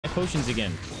potions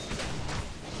again.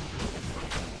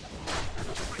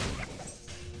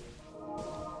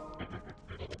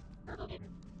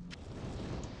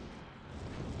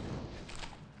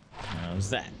 How's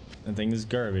that? That thing is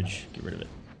garbage. Get rid of it.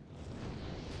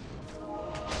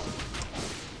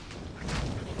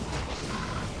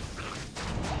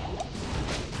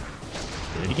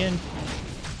 Did it again.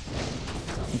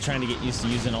 I'm trying to get used to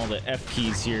using all the F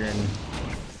keys here and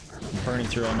burning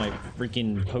through all my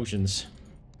freaking potions.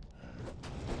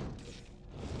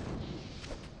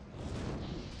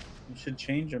 You should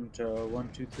change them to 1,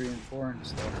 2, 3, and 4 and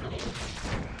stuff.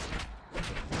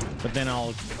 But then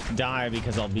I'll die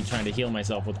because I'll be trying to heal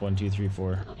myself with 1, 2, 3,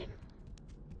 4.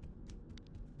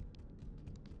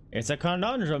 It's a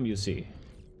conundrum, you see.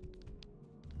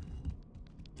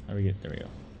 How do we get? There we go.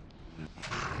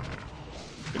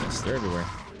 Goodness, they're everywhere.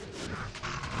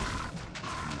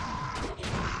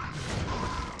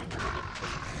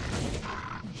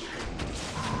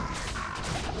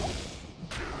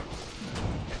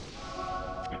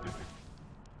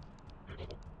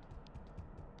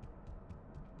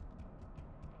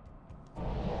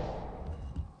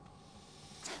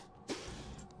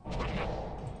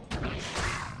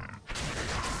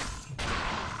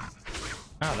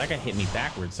 Wow, that guy hit me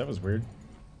backwards. That was weird.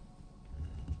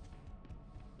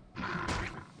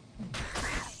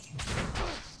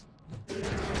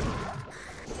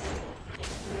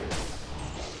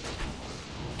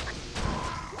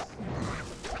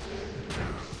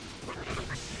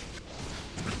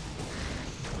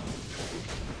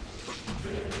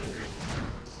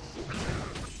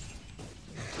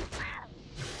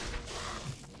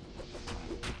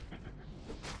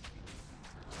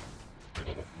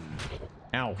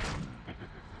 Ow.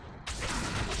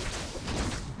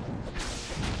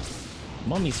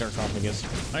 Mummy sarcophagus.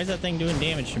 Why is that thing doing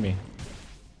damage to me?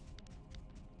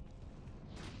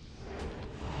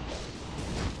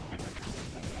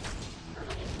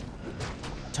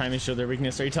 Time to show their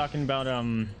weakness. Are you talking about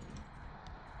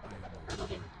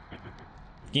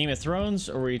Game of Thrones,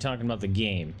 or were you talking about the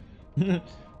game?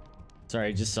 Sorry,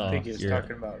 I just saw. I think he was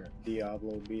talking about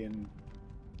Diablo being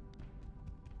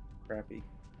crappy.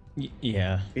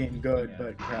 Yeah. Being good,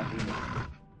 but crappy.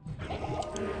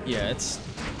 Yeah, it's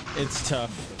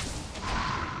tough.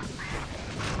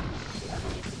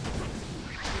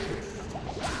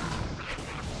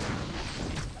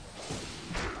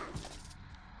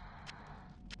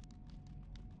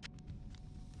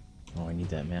 Oh, I need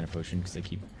that mana potion because I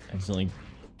keep accidentally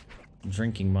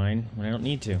drinking mine when I don't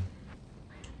need to.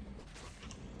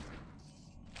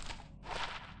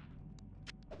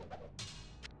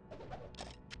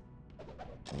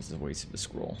 That was the waste of a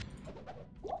scroll.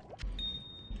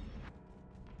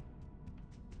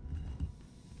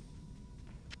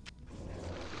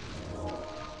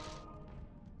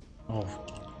 Oh,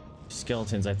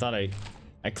 skeletons. I thought I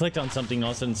clicked on something,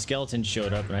 all of a sudden skeletons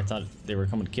showed up and I thought they were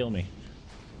coming to kill me.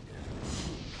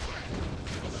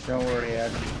 Don't worry, I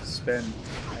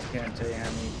can't tell you how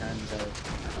many times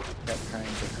I've kept trying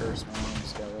to curse my own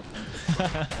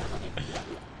skeleton.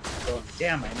 Oh,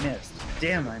 damn, I missed.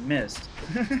 Damn, I missed.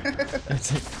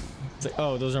 It's like,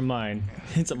 oh, those are mine.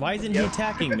 It's like, why isn't he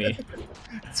attacking me?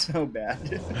 It's so bad.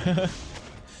 Did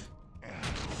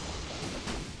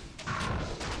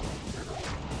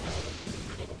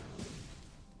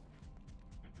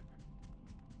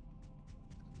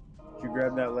you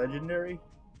grab that legendary?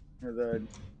 Or the...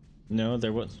 No,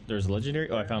 there's a legendary.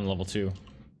 Oh, I found level 2.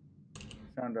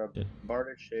 Found a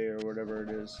Bardiche or whatever it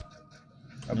is.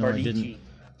 A No, I Bardiche. didn't.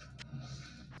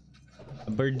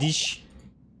 A Bardiche.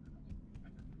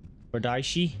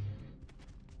 Bardiche.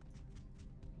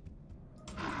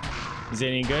 Is it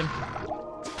any good?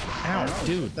 Ow,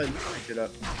 dude. I thought you picked it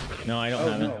up. No, I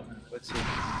don't have no. it. Let's see.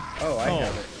 Oh, I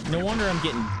have it. No wonder I'm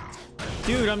getting...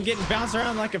 Dude, I'm getting bounced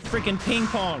around like a freaking ping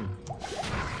pong.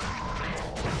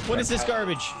 What is this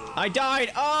garbage? I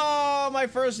died. Oh, my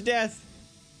first death.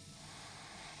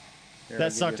 Here,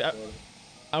 That sucked.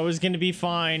 I was gonna be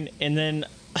fine, and then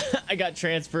I got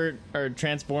transferred or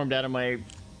transformed out of my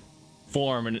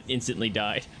form and instantly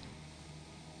died.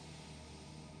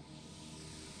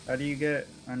 How do you get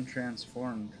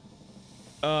untransformed?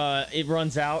 It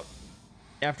runs out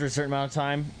after a certain amount of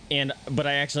time, but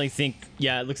I actually think,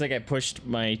 yeah, it looks like I pushed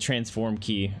my transform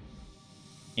key,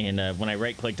 and when I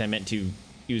right clicked I meant to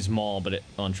use maul, but it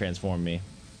untransformed me.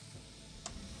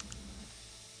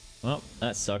 Well,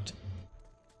 that sucked.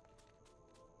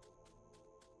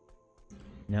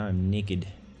 Now I'm naked.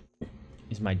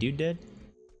 Is my dude dead?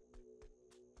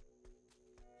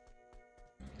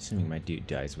 Assuming my dude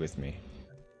dies with me.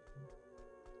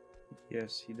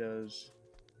 Yes, he does.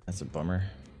 That's a bummer.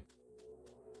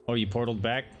 Oh, you portaled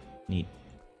back? Neat.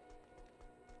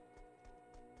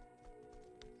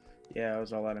 Yeah, I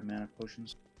was all out of mana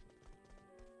potions.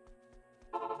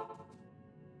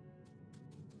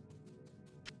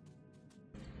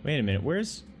 Wait a minute,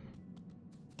 where's...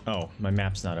 Oh, my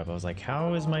map's not up. I was like,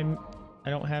 how is my... I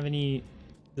don't have any...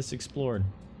 This explored.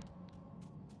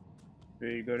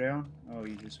 Ready to go down? Oh,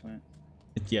 you just went.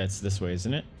 Yeah, it's this way,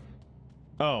 isn't it?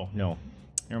 Oh, no.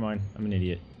 Never mind. I'm an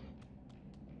idiot.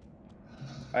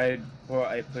 I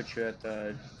put you at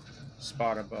the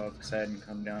spot above because I hadn't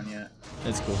come down yet.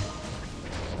 That's cool.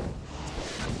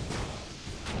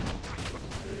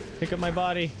 Pick up my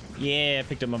body. Yeah, I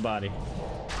picked up my body.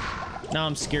 Now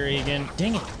I'm scary again.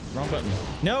 Dang it. Wrong button.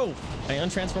 No! I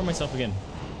untransformed myself again.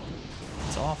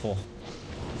 It's awful.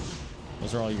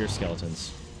 Those are all your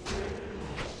skeletons.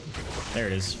 There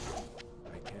it is.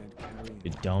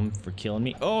 You're dumb for killing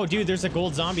me. Oh, dude, there's a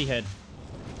gold zombie head.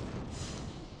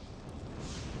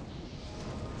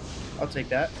 I'll take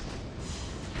that.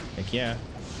 Heck yeah.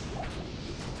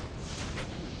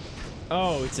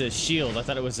 Oh, it's a shield. I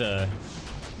thought it was a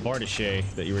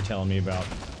Bardache that you were telling me about.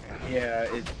 Yeah,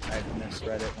 I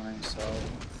misread it when I saw it.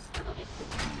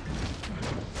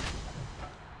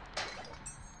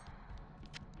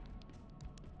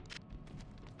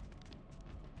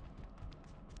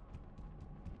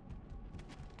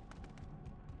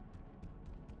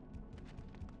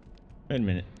 Wait a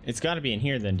minute. It's got to be in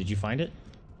here then. Did you find it?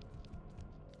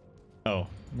 Oh,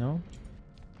 no?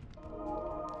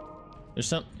 There's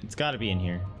some... It's got to be in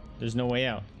here. There's no way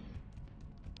out.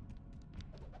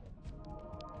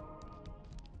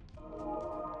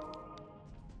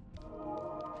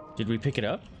 Did we pick it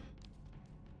up?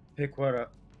 Pick what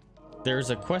up? There's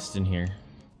a quest in here.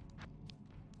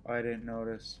 I didn't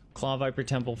notice. Claw Viper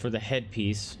Temple for the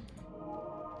headpiece.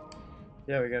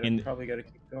 Yeah, we gotta probably gotta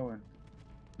keep going.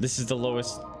 This is the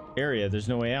lowest area. There's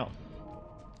no way out.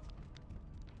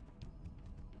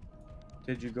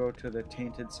 Did you go to the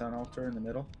Tainted Sun altar in the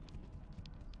middle?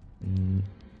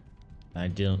 I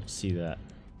didn't see that.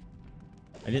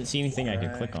 I didn't see anything I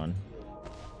could click on.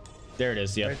 There it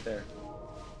is. Yep. Right there.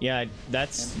 Yeah,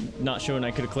 that's not showing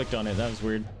I could have clicked on it. That was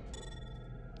weird.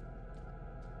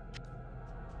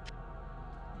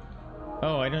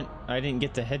 Oh, I didn't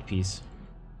get the headpiece.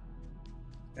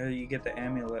 You get the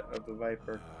amulet of the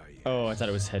Viper. Oh, I thought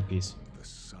it was headpiece. The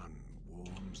sun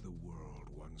warms the world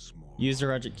once more. Use the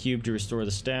Project Cube to restore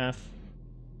the staff.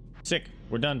 Sick.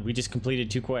 We're done. We just completed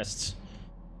 2 quests.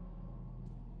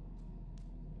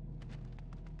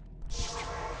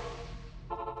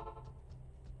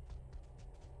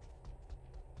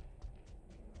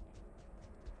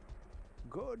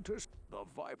 Good to the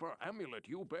Viper amulet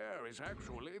you bear is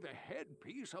actually the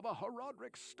headpiece of a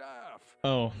Herodric staff.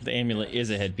 Oh, the amulet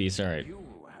is a headpiece. All right. You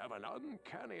have an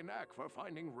uncanny knack for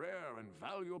finding rare and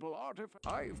valuable artifacts.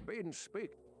 I've been speaking.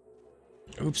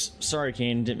 Oops. Sorry,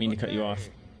 Kane. Didn't mean to cut you off.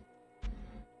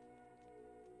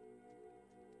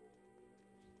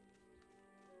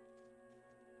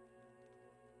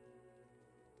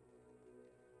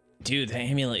 Dude, the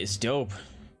amulet is dope.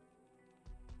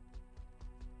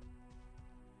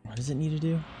 What does it need to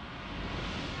do?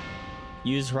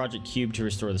 Use Project Cube to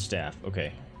restore the staff.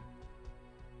 Okay.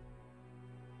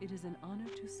 It is an honor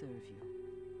to serve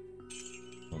you.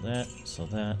 So that, so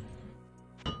that.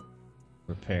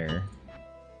 Repair.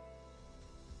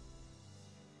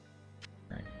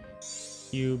 Right.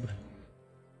 Cube.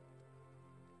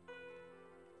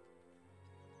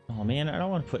 Oh man, I don't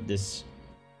want to put this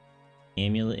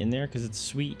amulet in there because it's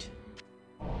sweet.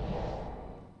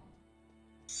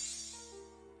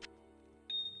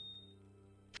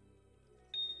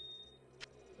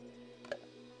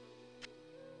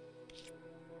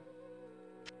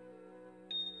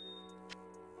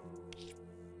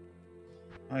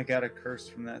 I got a curse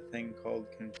from that thing called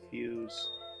Confuse.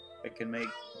 I can make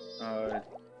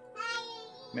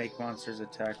monsters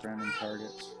attack random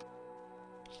targets.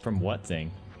 From what thing?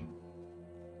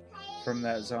 From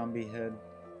that zombie head.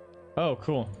 Oh,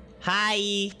 cool.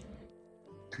 Hi.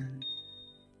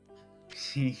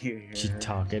 She's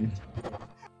talking.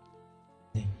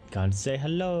 Gotta say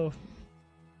hello.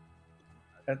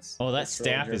 Oh, that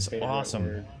staff is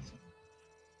awesome.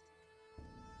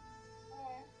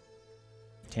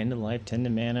 10 to life, 10 to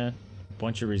mana,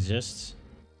 bunch of resists.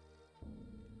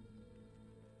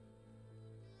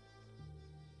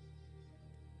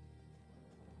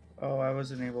 Oh, I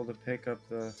wasn't able to pick up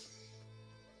the...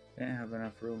 Didn't have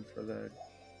enough room for the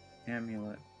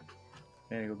amulet.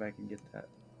 I gotta go back and get that.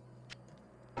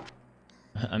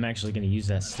 I'm actually gonna use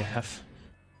that staff.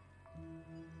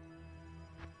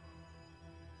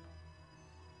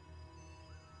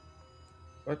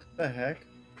 What the heck?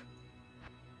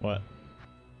 What?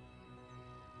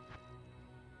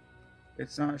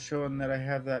 It's not showing that I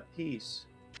have that piece.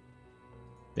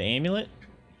 The amulet?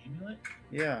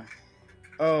 Yeah.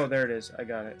 Oh, there it is. I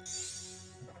got it.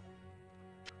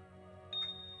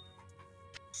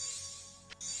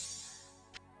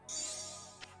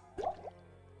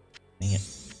 Dang it.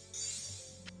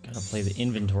 Gotta play the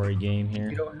inventory game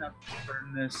here. You don't have to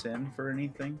turn this in for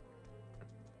anything?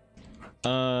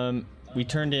 We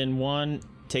turned in one,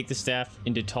 take the staff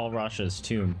into Tal Rasha's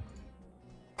tomb.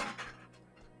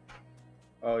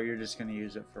 Oh, you're just gonna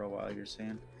use it for a while, you're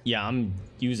saying? Yeah, I'm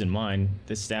using mine.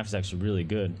 This staff is actually really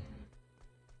good.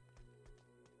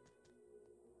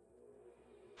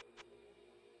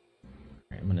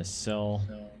 Alright, I'm gonna sell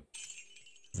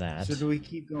that. So do we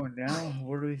keep going down?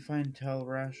 Where do we find Tal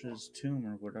Rasha's tomb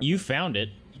or whatever? You found it.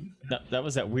 That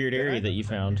was that weird area that you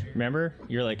found. Remember?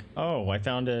 You're like, oh, I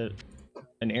found an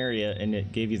area and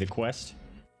it gave you the quest.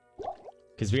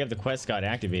 Because we have the quest got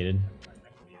activated.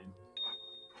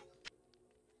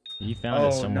 You found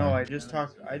it somewhere. No, I just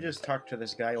talked to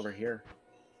this guy over here.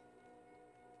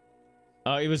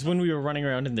 It was when we were running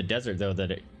around in the desert though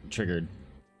that it triggered.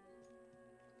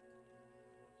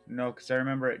 No, because I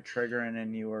remember it triggering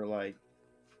and you were like,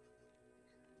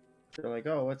 you're like,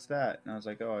 oh, what's that? And I was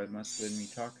like, oh, it must have been me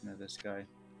talking to this guy.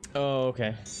 Oh,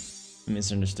 okay. I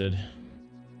misunderstood.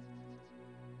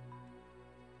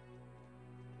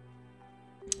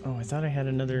 Oh, I thought I had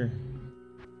another...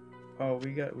 Oh,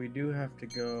 we do have to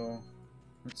go,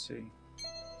 let's see.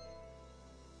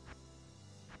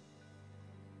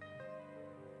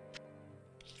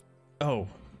 Oh,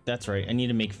 that's right. I need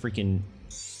to make freaking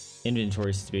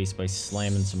inventory space by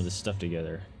slamming some of this stuff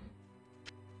together.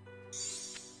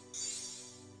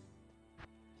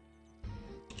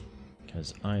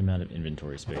 Because I'm out of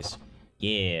inventory space.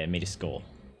 Yeah, I made a skull.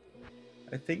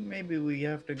 I think maybe we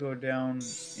have to go down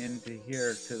into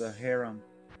here to the harem.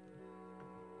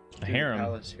 A harem? The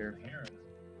palace here.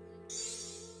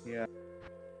 Yeah.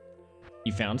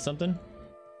 You found something?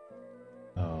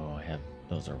 Oh, I have...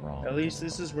 Those are wrong. At least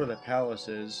this is where the palace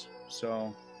is,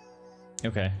 so...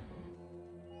 Okay.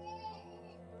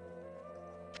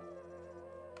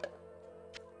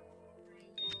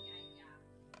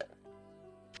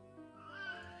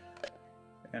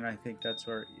 And I think that's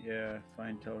where... Yeah,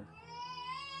 fine, Tal.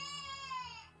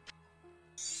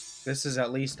 This is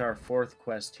at least our 4th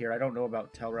quest here. I don't know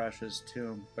about Tal Rasha's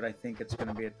tomb, but I think it's going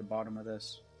to be at the bottom of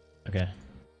this. Okay.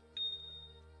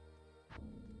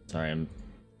 Sorry, I'm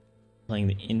playing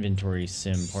the inventory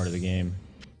sim part of the game.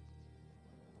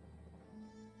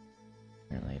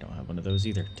 Apparently I don't have one of those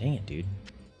either. Dang it, dude.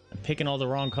 I'm picking all the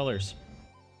wrong colors.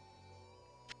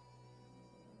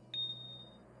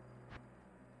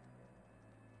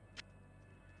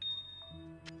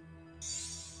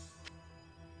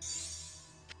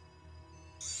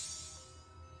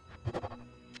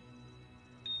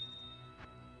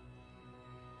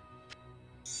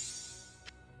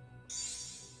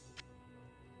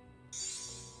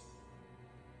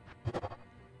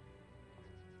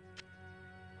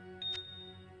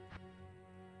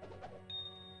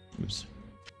 Oops.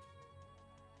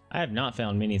 I have not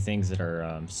found many things that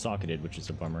are socketed, which is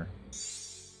a bummer.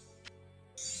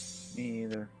 Me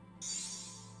either.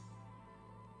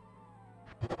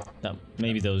 That,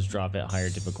 maybe those drop at higher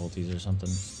difficulties or something.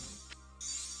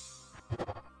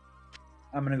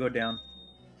 I'm going to go down.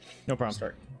 No problem.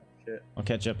 Start. Shit. I'll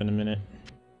catch up in a minute.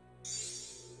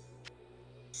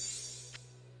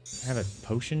 I have a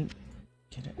potion?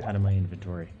 Get it out of my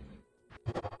inventory.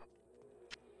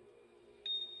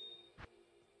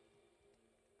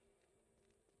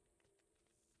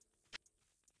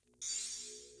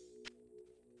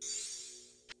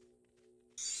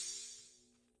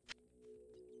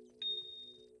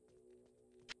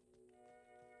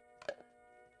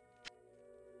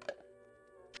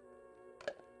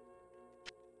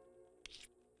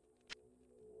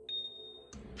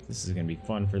 This is gonna be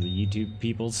fun for the YouTube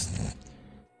peoples.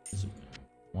 Just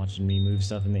watching me move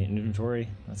stuff in the inventory.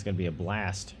 That's gonna be a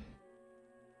blast.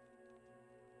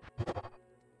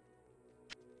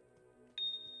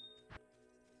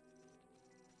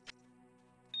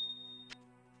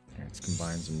 Let's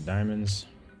combine some diamonds,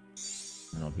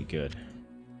 and I'll be good.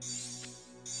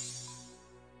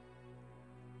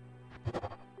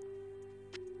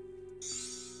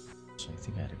 So I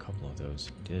think I had a couple of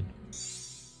those. I did.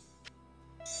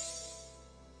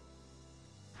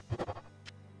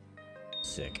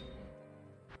 Sick.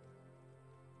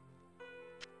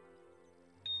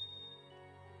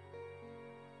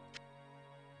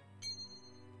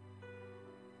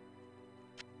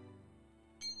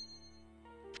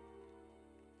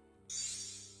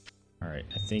 All right,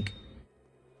 I think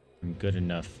I'm good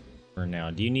enough for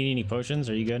now. Do you need any potions?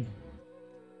 Are you good?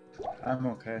 I'm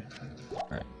okay.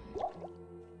 Alright.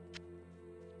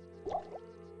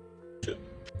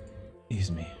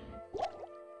 Excuse me.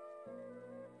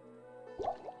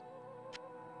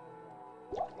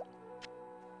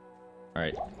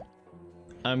 Alright.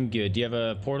 I'm good. Do you have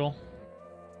a portal?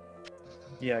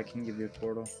 Yeah, I can give you a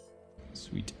portal.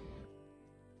 Sweet.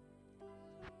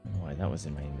 I don't know why that was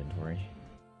in my inventory.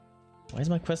 Why does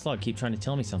my quest log keep trying to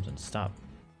tell me something? Stop.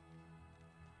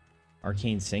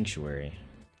 Arcane Sanctuary.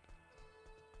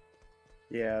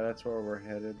 Yeah, that's where we're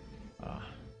headed. Ah.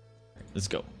 Right, let's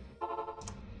go.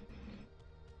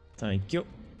 Thank you.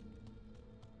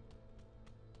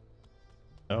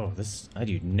 Oh, this... I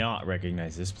do not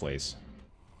recognize this place.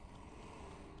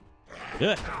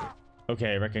 Ugh.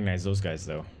 Okay, I recognize those guys,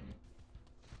 though.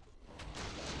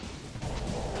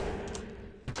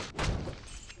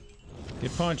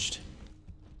 Get punched.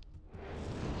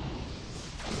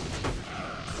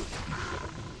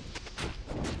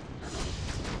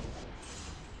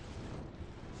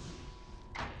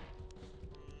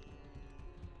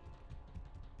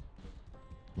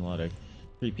 A lot of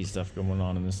creepy stuff going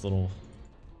on in this little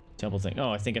temple thing. Oh,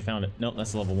 I think I found it. Nope,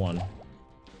 that's level 1.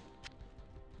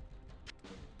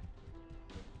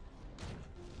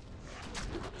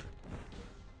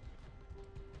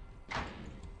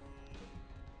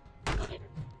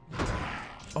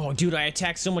 Oh, dude, I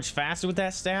attack so much faster with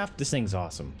that staff. This thing's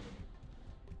awesome.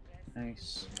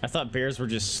 Nice. I thought bears were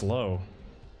just slow.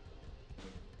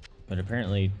 But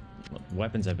apparently,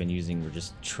 weapons I've been using were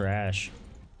just trash.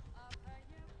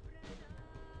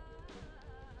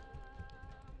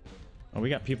 Oh, we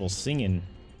got people singing.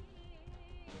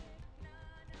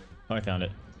 Oh, I found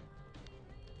it.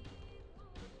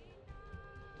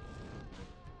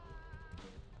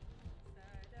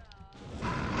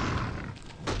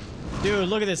 Dude,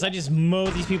 look at this. I just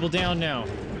mowed these people down now.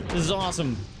 This is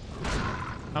awesome.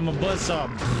 I'm a buzzsaw.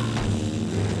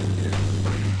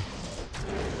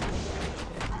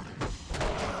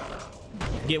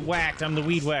 Get whacked. I'm the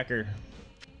weed whacker.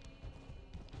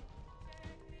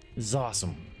 This is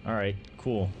awesome. Alright,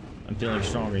 cool. I'm feeling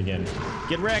stronger again.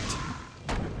 Get wrecked!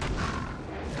 I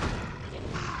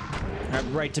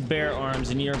have right to bear arms,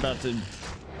 and you're about to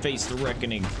face the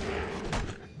reckoning.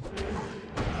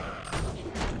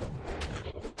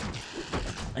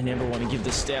 I never want to give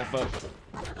this staff up.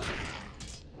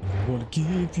 I want to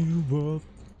give you up.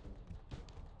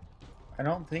 I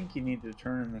don't think you need to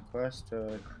turn in the quest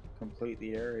to complete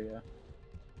the area.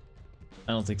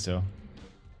 I don't think so.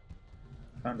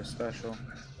 Found a special.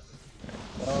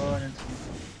 Oh, and it's...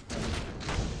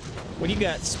 What do you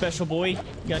got, special boy?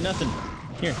 You got nothing.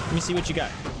 Here, let me see what you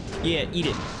got. Yeah, eat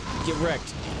it. Get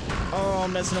wrecked. Oh,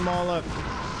 I'm messing them all up.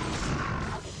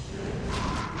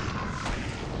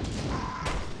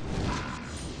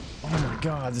 Oh my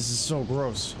god, this is so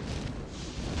gross.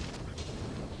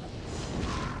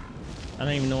 I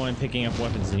don't even know why I'm picking up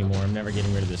weapons anymore. I'm never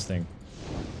getting rid of this thing.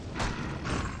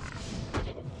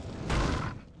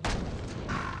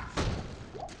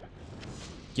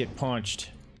 Get punched.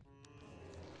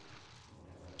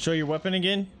 Show your weapon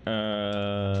again.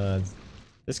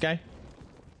 This guy.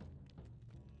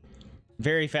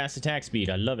 Very fast attack speed.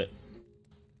 I love it.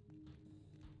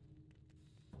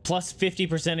 Plus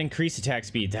 50% increased attack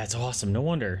speed. That's awesome. No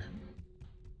wonder.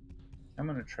 I'm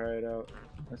gonna try it out.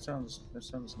 That sounds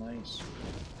nice.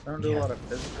 I don't do a lot of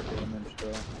physical damage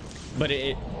though. But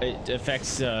it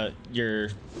affects your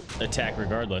attack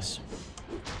regardless.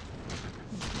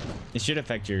 It should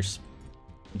affect your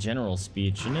general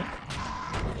speed, shouldn't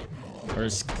it? Or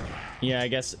is, yeah, I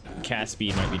guess cast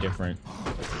speed might be different.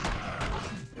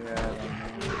 Yeah, I don't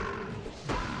know.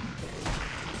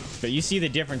 But you see the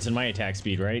difference in my attack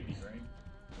speed, right?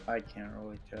 I can't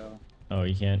really tell. Oh,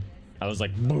 you can't? I was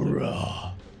like,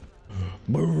 bruh.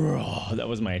 Bruh. That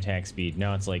was my attack speed.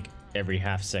 Now it's like every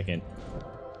half second.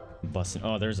 Busting.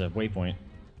 Oh, there's a waypoint.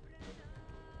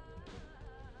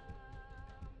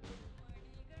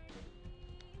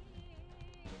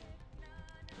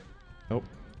 Oh,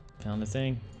 found the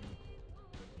thing.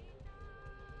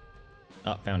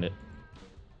 Oh, found it.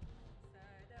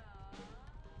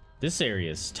 This area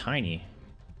is tiny.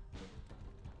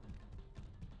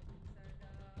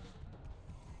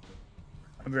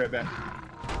 I'll be right back.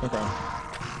 No problem.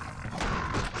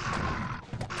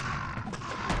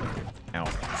 Ow,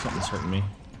 something's hurting me.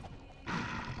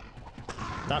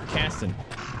 Stop casting.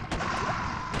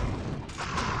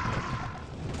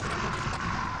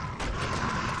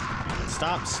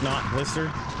 Stop, snot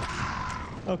blister.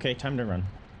 Okay, time to run.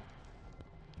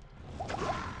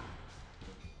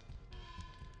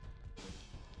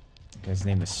 Guy's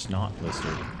name is Snot Blister.